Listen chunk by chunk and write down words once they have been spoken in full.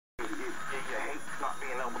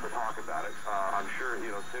being able to talk about it. I'm sure, as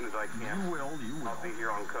soon as I can. You will. I'll be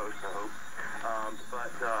here on Coast, I hope.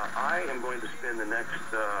 But I am going to spend the next,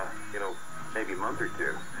 maybe month or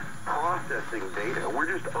two processing data.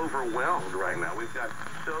 We're just overwhelmed right now. We've got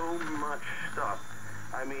so much stuff.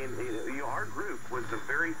 I mean, our group was the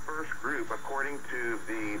very first group, according to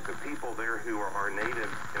the people there who are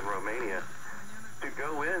natives in Romania, to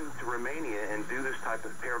go into Romania and do this type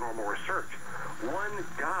of paranormal research. One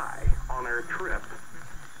guy on our trip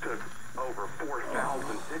took over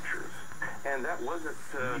 4,000 pictures. And that wasn't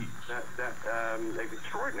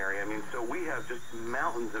extraordinary. I mean, so we have just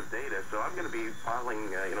mountains of data. So I'm going to be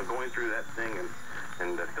filing, going through that thing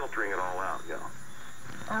and filtering it all out.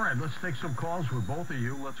 All right, let's take some calls with both of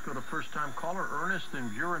you. Let's go to first-time caller Ernest,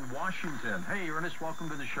 and you're in Washington. Hey, Ernest, welcome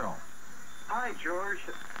to the show. Hi, George.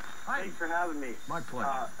 Hi. Thanks for having me. My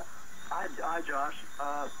pleasure. Hi, Josh.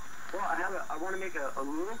 Well, I want to make a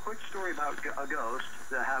little quick story about a ghost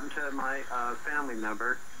that happened to my family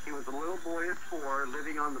member. He was a little boy at 4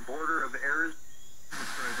 living on the border of Arizona.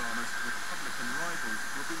 Republican rivals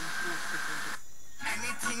will be enforced.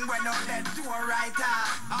 Anything when out there do a writer.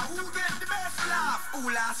 Who get the best laugh? Who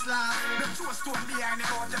last laugh? The toast don't be any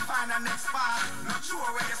about to find the next part. Not sure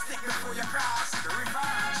where you stick before you cross the river.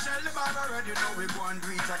 Shell the bag already know we go and do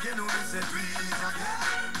it again. We say do it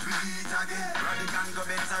again, do it again. Radical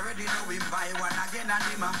governments already know we buy one again and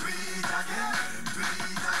him a do it again, do it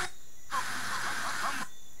again.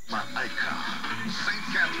 Icon, St.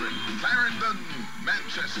 Catherine, Clarendon,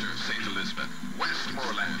 Manchester, St. Elizabeth,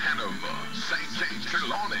 Westmoreland, Hanover, St. James,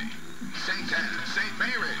 Trelawney, St. Anne, St.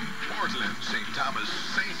 Mary, Portland, St. Thomas,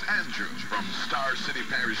 St. Andrew, from Star City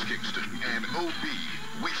Parish, Kingston, and OB,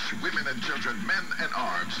 wish women and children, men and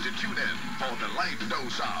arms to tune in for the light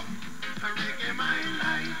dose of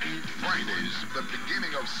Fridays, the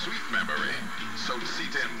beginning of sweet memory. So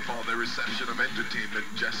seat in for the reception of entertainment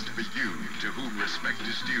just for you, to whom respect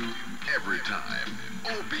is due every time.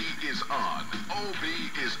 OB is on. OB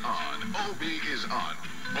is on. OB is on.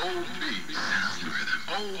 OB sound rhythm.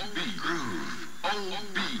 OB groove.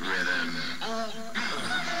 OB rhythm. OB.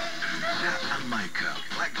 Jamaica,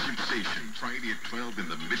 flagship station, Friday at 12 in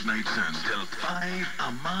the midnight sun till 5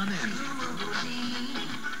 a morning.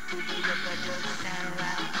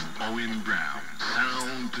 Owen Brown,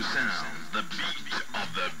 sound to sound, the beat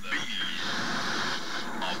of the beast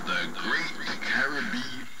of the Great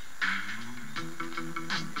Caribbean.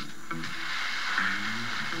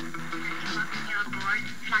 Welcome aboard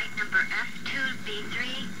flight number F2B3.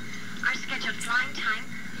 Our scheduled flying time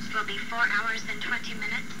will be 4 hours and 20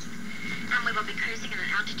 minutes, and we will be cruising at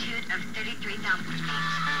an altitude of 33,000 feet.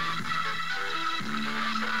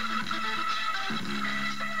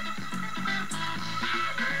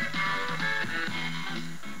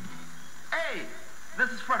 Hey, this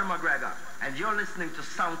is Freddie McGregor, and you're listening to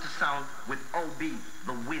Sound with OB,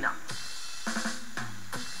 the winner.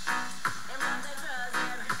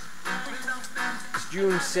 It's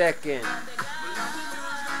June 2nd.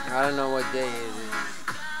 I don't know what day it is.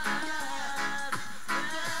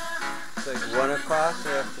 It's like 1 o'clock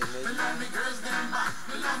or after midnight.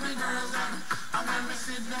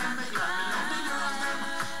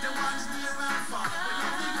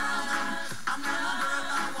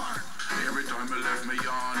 Every time I left me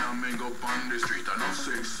on, I mean go on the street. I know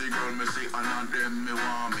sexy girl me see, and on them me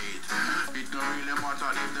want meet. It don't really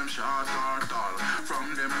matter if them short or tall.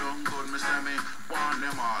 From them young good me say me want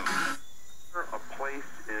them all. A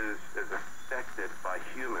place is affected by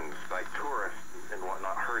humans, by tourists and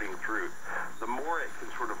whatnot, herding through, the more it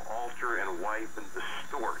can sort of alter and wipe and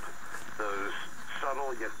distort those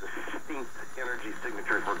subtle yet distinct energy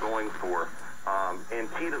signatures we're going for.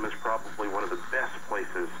 Antietam is probably one of the best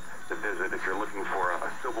places to visit if you're looking for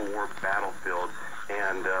a Civil War battlefield.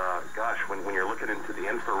 And gosh, when you're looking into the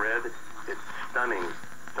infrared, it's stunning.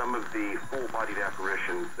 Some of the full-bodied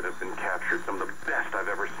apparitions that have been captured, some of the best I've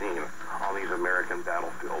ever seen on these American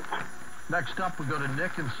battlefields. Next up, we go to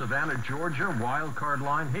Nick in Savannah, Georgia, wild card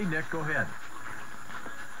line. Hey, Nick, go ahead.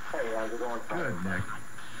 Hey, how's it going? Good, Nick.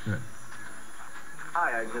 Good.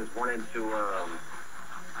 Hi, I just wanted to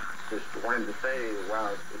say,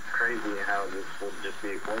 wow, it's crazy how this would just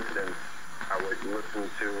be a coincidence. I was listening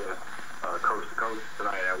to Coast to Coast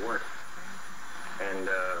tonight at work, and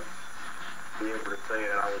be able to say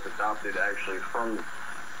that I was adopted actually from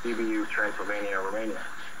EBU, Transylvania, Romania.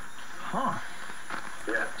 Huh.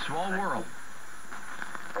 Yeah. Small world.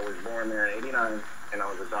 I was born there in '89, and I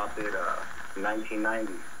was adopted in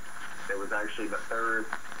 1990. It was actually the third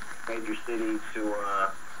major city to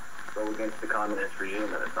go against the communist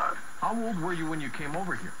regime at the time. How old were you when you came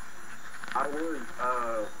over here? I was,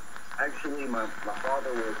 actually, my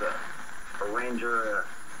father was a ranger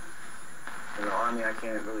in the Army. I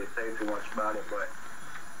can't really say too much about it, but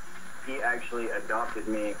he actually adopted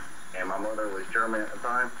me, and my mother was German at the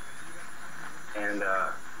time. And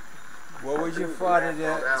what was your father,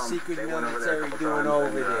 the secret military, doing over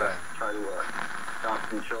there? Try to adopt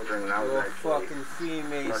some children, and I was You're actually fucking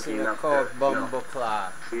Freemason enough occult to,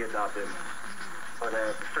 bumbleclot. be adopted. But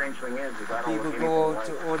the strange thing is I don't People look go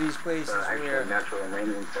anything to all these places where natural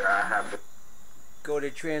arrangements there. I have go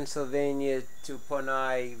to Transylvania to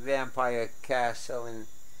Panay Vampire Castle and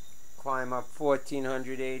climb up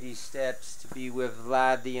 1,480 steps to be with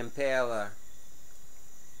Vlad the Impaler.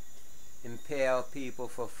 Impale people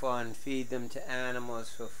for fun, feed them to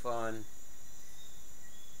animals for fun.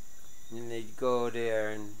 And they'd go there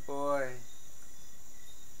and boy,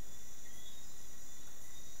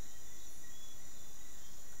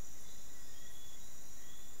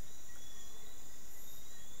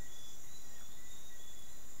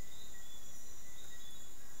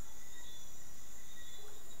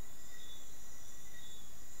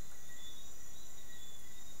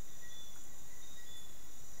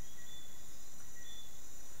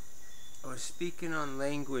 I was speaking on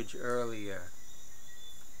language earlier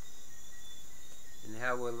and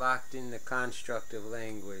how we're locked in the construct of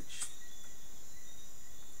language.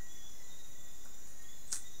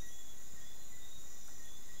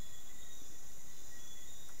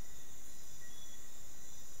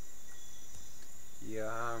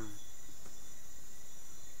 Yeah,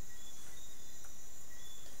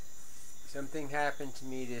 something happened to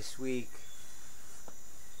me this week.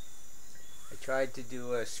 I tried to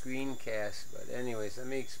do a screencast, but anyways, let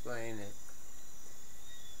me explain it.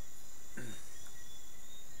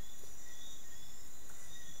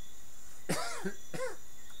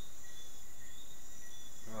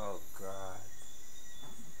 Oh God.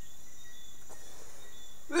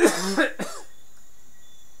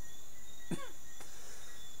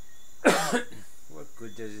 What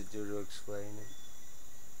good does it do to explain it?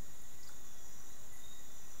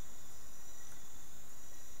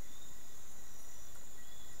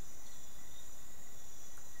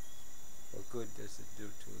 What good does it do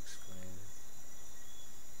to explain it?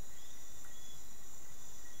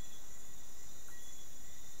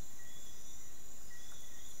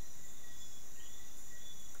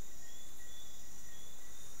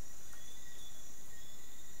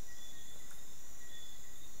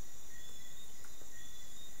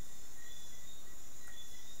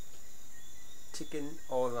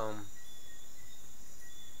 TikkunOlam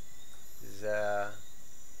is a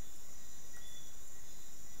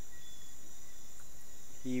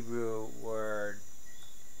Hebrew word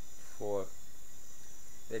for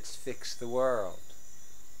let's fix the world.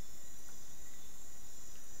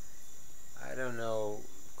 I don't know,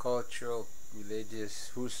 cultural,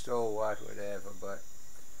 religious, who stole what, whatever, but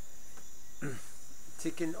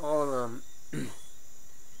TikkunOlam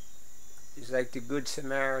is like the Good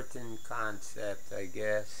Samaritan concept, I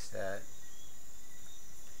guess, that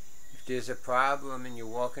if there's a problem and you're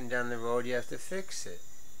walking down the road, you have to fix it.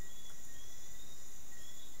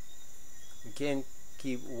 You can't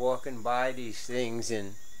keep walking by these things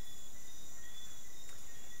and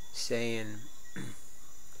saying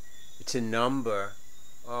it's a number.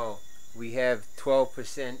 Oh, we have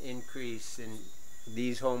 12% increase in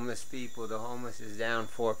these homeless people. The homeless is down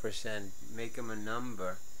 4%. Make them a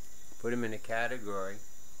number. Put them in a category.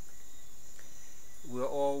 We're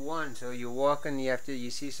all one. So you're walking, you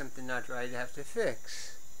see something not right, you have to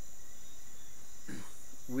fix.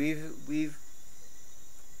 We've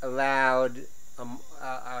allowed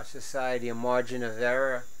our society a margin of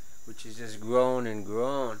error, which has just grown and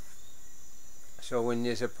grown. So when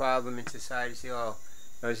there's a problem in society, say, oh,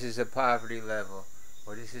 this is a poverty level,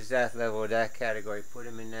 or this is that level, or that category. Put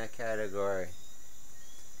them in that category.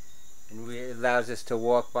 And it allows us to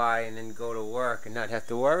walk by and then go to work and not have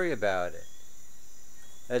to worry about it.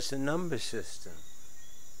 That's the number system.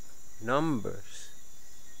 Numbers.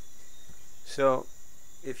 So,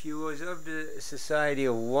 if you was of the society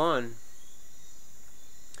of one,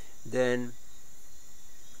 then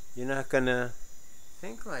you're not going to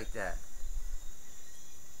think like that.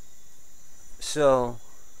 So,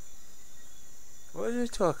 what is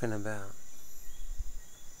it talking about?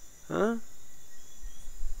 Huh?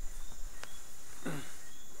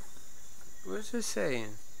 What's it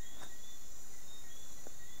saying?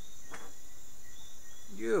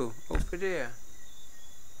 You, over there.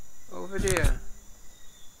 Over there.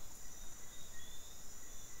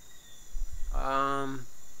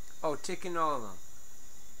 Oh, TikkunOlam.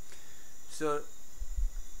 So,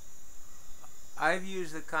 I've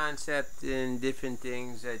used the concept in different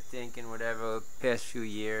things, I think, in whatever past few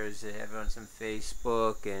years. I have it on some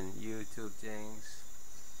Facebook and YouTube things.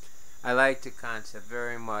 I like the concept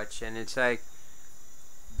very much, and it's like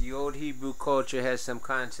the old Hebrew culture has some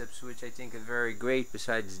concepts which I think are very great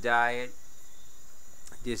besides diet.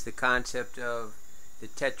 There's the concept of the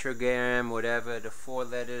tetragram, whatever, the 4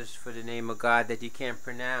 letters for the name of God that you can't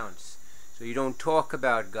pronounce. So you don't talk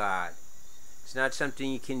about God. It's not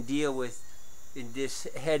something you can deal with in this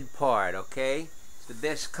head part, okay? It's the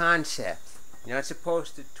best concept. You're not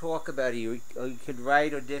supposed to talk about it. You could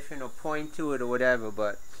write or different or point to it or whatever,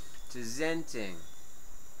 but it's a Zen thing.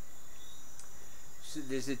 So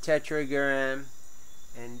there's a tetragram,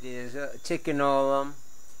 and there's a TikkunOlam.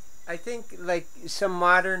 I think like some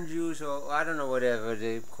modern Jews, or I don't know, whatever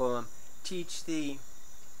they call them, teach the...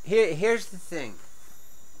 Here's the thing.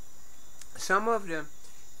 Some of them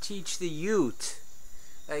teach the youth,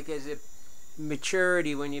 like as a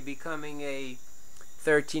maturity, when you're becoming a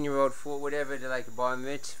 13-year-old, whatever, they're like a bar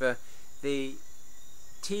mitzvah, they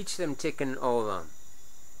teach them TikkunOlam.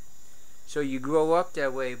 So you grow up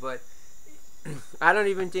that way, but I don't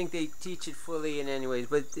even think they teach it fully in any ways.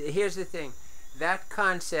 But here's the thing. That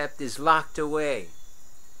concept is locked away.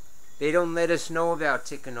 They don't let us know about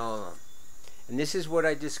TikkunOlam. And this is what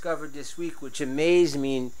I discovered this week, which amazed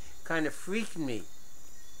me and kind of freaked me.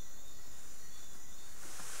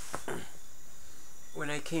 When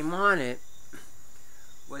I came on it,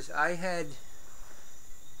 was I had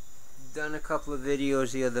done a couple of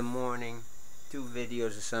videos the other morning, 2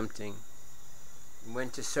 videos or something.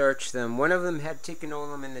 Went to search them. One of them had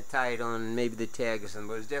TikkunOlam in the title and maybe the tag or something,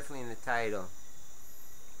 but it was definitely in the title.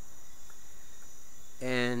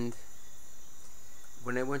 And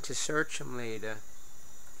when I went to search them later,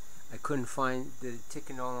 I couldn't find the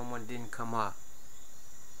TikkunOlam one, didn't come up.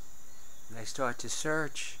 And I started to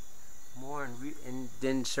search more and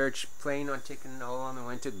then search plain on TikkunOlam and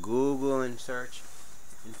went to Google and searched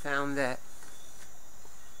and found that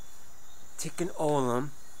TikkunOlam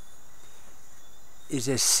is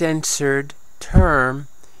a censored term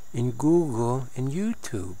in Google and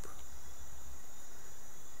YouTube.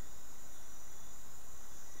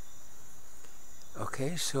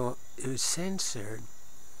 Okay, so it was censored.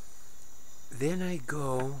 Then I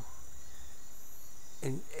go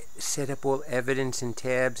and set up all evidence and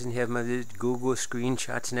tabs and have my Google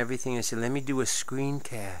screenshots and everything. I said, let me do a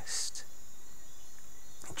screencast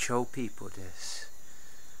and show people this.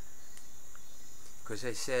 Because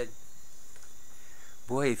I said,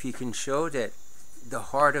 boy, if you can show that the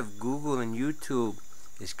heart of Google and YouTube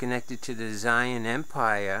is connected to the Zion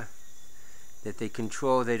Empire, that they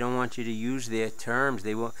control, they don't want you to use their terms,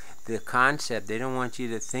 they want the concept, they don't want you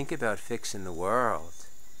to think about fixing the world.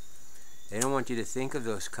 They don't want you to think of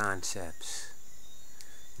those concepts.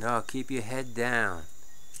 No, keep your head down.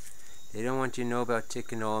 They don't want you to know about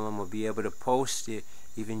TikkunOlam or be able to post it,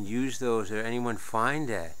 even use those or anyone find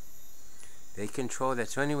that. They control that.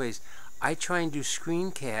 So anyways, I try and do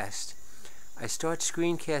screencast. I start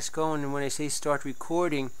screencast going, and when I say start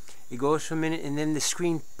recording, it goes for a minute, and then the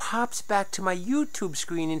screen pops back to my YouTube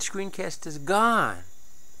screen, and screencast is gone.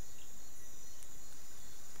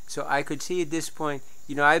 So I could see at this point,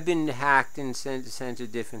 you know, I've been hacked and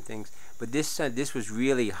censored different things, but this was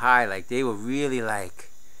really high. Like, they were really like...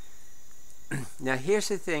 Now, here's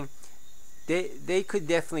the thing. They could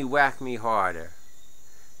definitely whack me harder,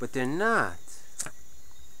 but they're not.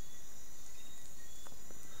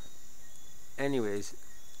 Anyways,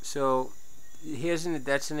 so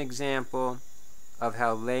that's an example of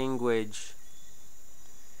how language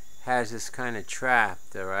has us kind of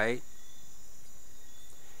trapped, all right?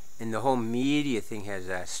 And the whole media thing has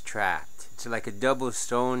us trapped. It's like a double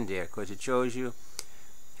stone there, because it shows you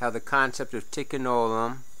how the concept of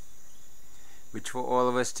TikkunOlam, which for all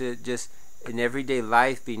of us to just in everyday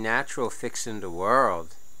life be natural, fixing the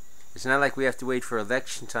world. It's not like we have to wait for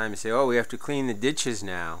election time and say, oh, we have to clean the ditches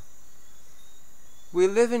now. We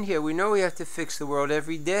live in here. We know we have to fix the world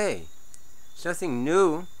every day. It's nothing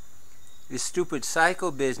new. This stupid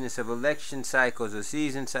cycle business of election cycles or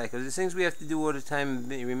season cycles, the things we have to do all the time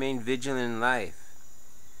and remain vigilant in life.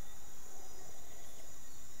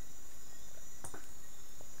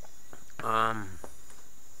 Oh,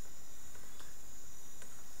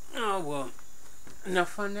 well,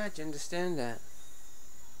 enough on that. You understand that?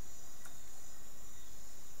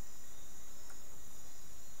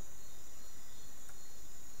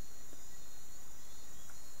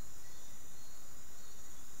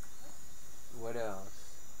 What else?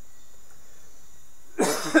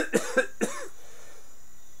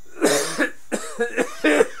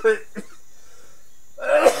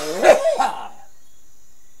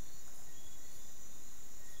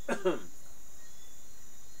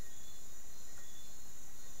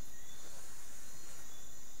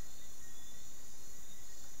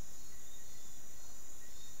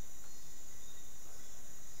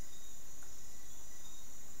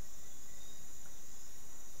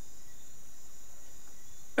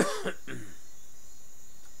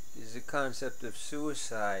 is the concept of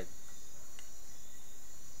suicide.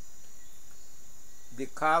 The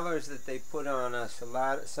collars that they put on us,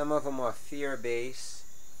 some of them are fear-based.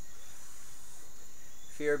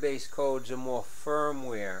 Fear-based codes are more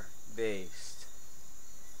firmware-based.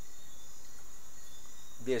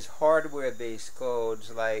 There's hardware-based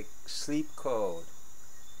codes like sleep code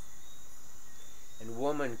and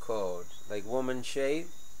woman code, like woman shape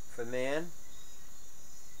for man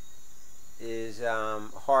is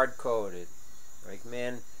hard-coded. Like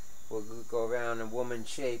men will go around in woman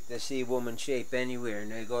shape, they see woman shape anywhere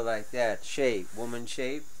and they go like that, shape, woman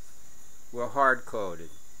shape. We're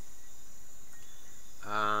hard-coded.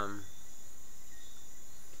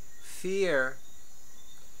 Fear,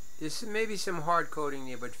 there's maybe some hard coding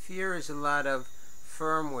there, but fear is a lot of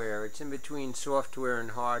firmware. It's in between software and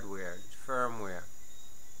hardware. It's firmware.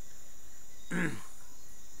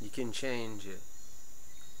 You can change it.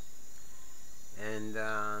 And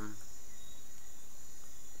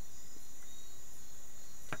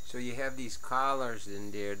so you have these collars in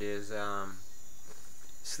there. There's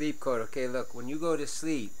sleep code. Okay, look, when you go to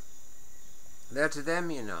sleep, that's them,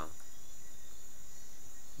 you know.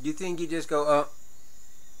 You think you just go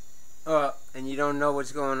and you don't know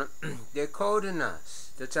what's going on. They're coding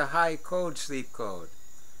us. That's a high code, sleep code.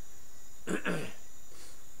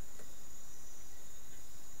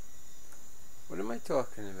 What am I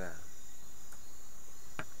talking about?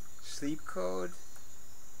 Sleep code?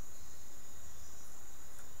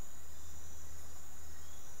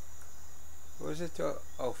 What was it?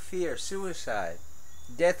 Oh, fear, suicide,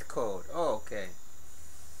 death code. Oh, okay.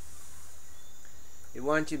 They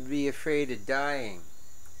want you to be afraid of dying.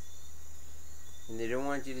 And they don't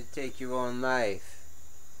want you to take your own life.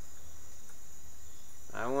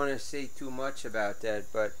 I don't want to say too much about that,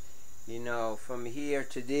 but, you know, from here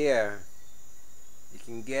to there, you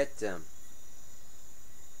can get them.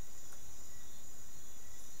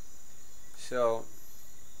 So,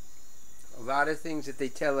 a lot of things that they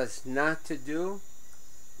tell us not to do,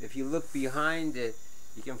 if you look behind it,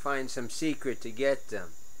 you can find some secret to get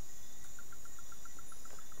them.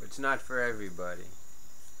 But it's not for everybody.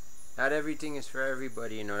 Not everything is for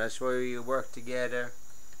everybody, you know. That's why you work together.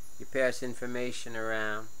 You pass information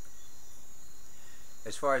around.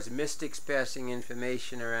 As far as mystics passing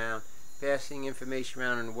information around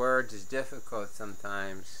in words is difficult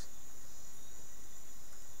sometimes.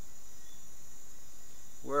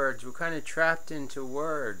 Words, we're kind of trapped into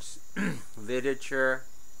words. Literature,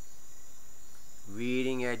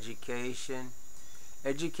 reading, education.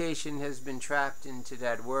 Education has been trapped into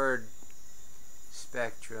that word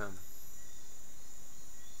spectrum.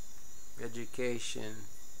 Education's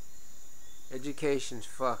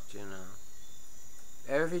fucked, you know.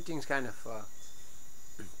 Everything's kind of fucked.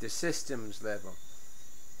 The systems level.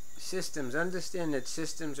 Systems, understand that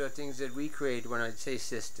systems are things that we create when I say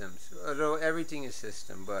systems. Although everything is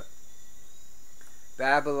system, but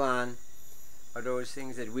Babylon are those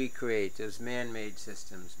things that we create, those man-made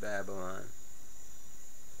systems, Babylon.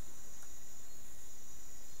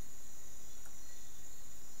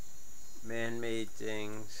 Man-made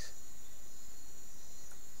things.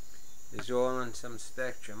 It's all on some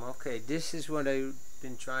spectrum. Okay, this is what I've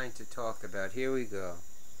been trying to talk about. Here we go.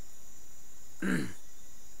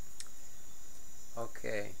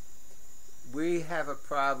 Okay. We have a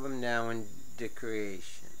problem now in the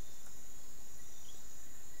creation.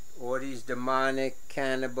 All these demonic,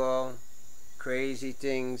 cannibal, crazy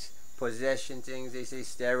things, possession things, they say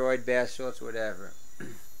steroid bath salts, whatever.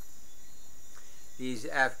 These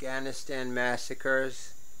Afghanistan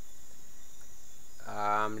massacres,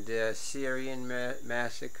 the Syrian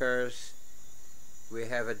massacres, we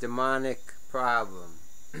have a demonic problem.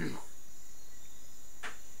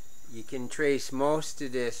 You can trace most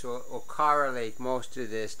of this or correlate most of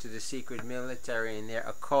this to the secret military and their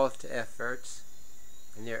occult efforts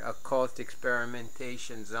and their occult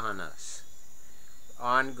experimentations on us.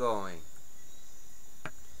 Ongoing.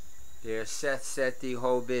 Their set the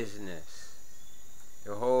whole business.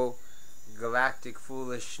 The whole galactic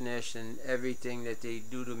foolishness and everything that they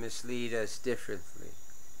do to mislead us differently.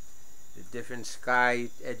 The different sky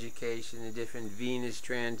education, the different Venus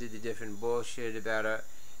transit, the different bullshit about our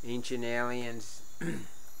ancient aliens.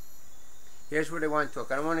 Here's what I want to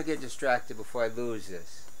talk. I don't want to get distracted before I lose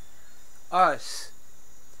this. Us,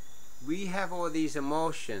 we have all these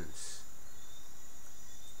emotions.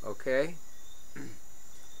 Okay?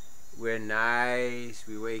 We're nice,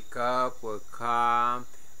 we wake up, we're calm,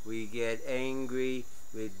 we get angry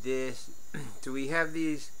with this. So we have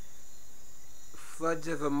these floods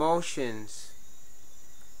of emotions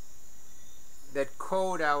that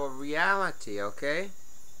code our reality, okay?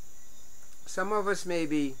 Some of us may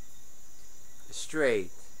be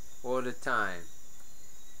straight all the time.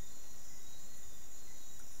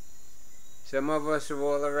 Some of us are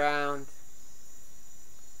all around.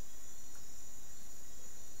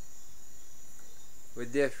 We're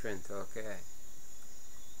different, okay?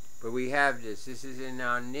 But we have this. This is in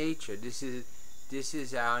our nature. This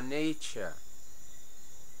is our nature.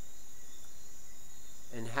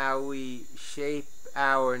 And how we shape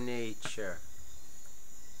our nature.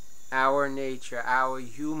 Our nature, our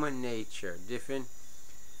human nature. Different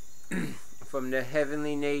from the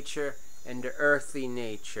heavenly nature and the earthly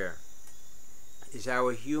nature is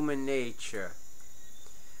our human nature.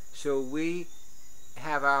 So we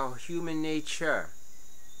have our human nature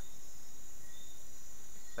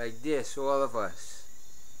like this, all of us.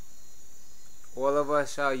 All of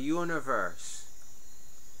us are universe.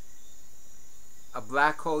 A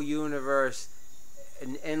black hole universe,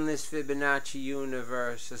 an endless Fibonacci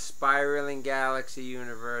universe, a spiraling galaxy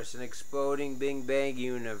universe, an exploding Big Bang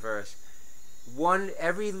universe.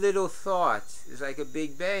 Every little thought is like a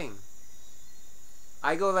Big Bang.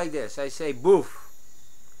 I go like this. I say, boof.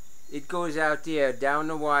 It goes out there, down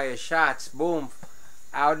the wire, shots, boom,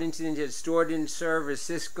 out into the stored in servers,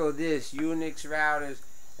 Cisco this, Unix routers,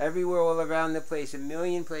 everywhere all around the place, a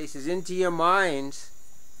million places, into your minds.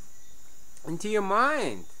 Into your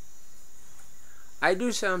mind. I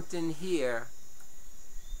do something here,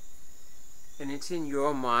 and it's in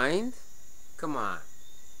your mind. Come on.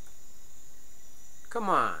 Come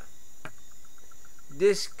on.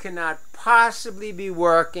 This cannot possibly be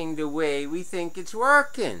working the way we think it's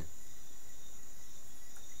working.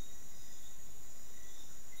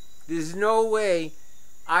 There's no way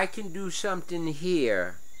I can do something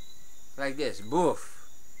here like this, boof,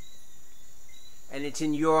 and it's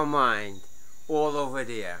in your mind all over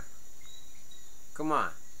there. Come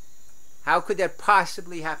on. How could that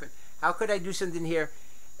possibly happen? How could I do something here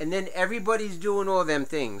and then everybody's doing all them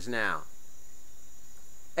things now?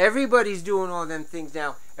 Everybody's doing all them things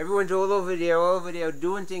now. Everyone's all over there,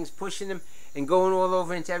 doing things, pushing them, and going all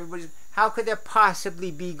over into everybody's. How could that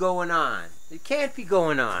possibly be going on? It can't be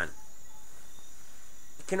going on.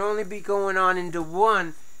 It can only be going on into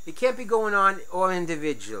one. It can't be going on all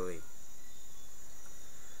individually.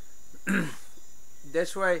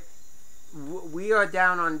 That's why we are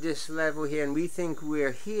down on this level here, and we think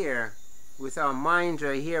we're here with our minds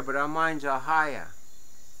are here, but our minds are higher.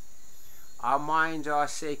 Our minds are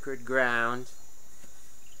sacred ground.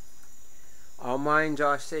 Our minds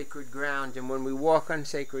are sacred ground, and when we walk on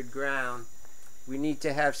sacred ground, we need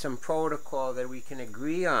to have some protocol that we can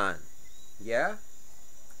agree on. Yeah?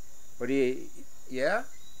 What do you, yeah?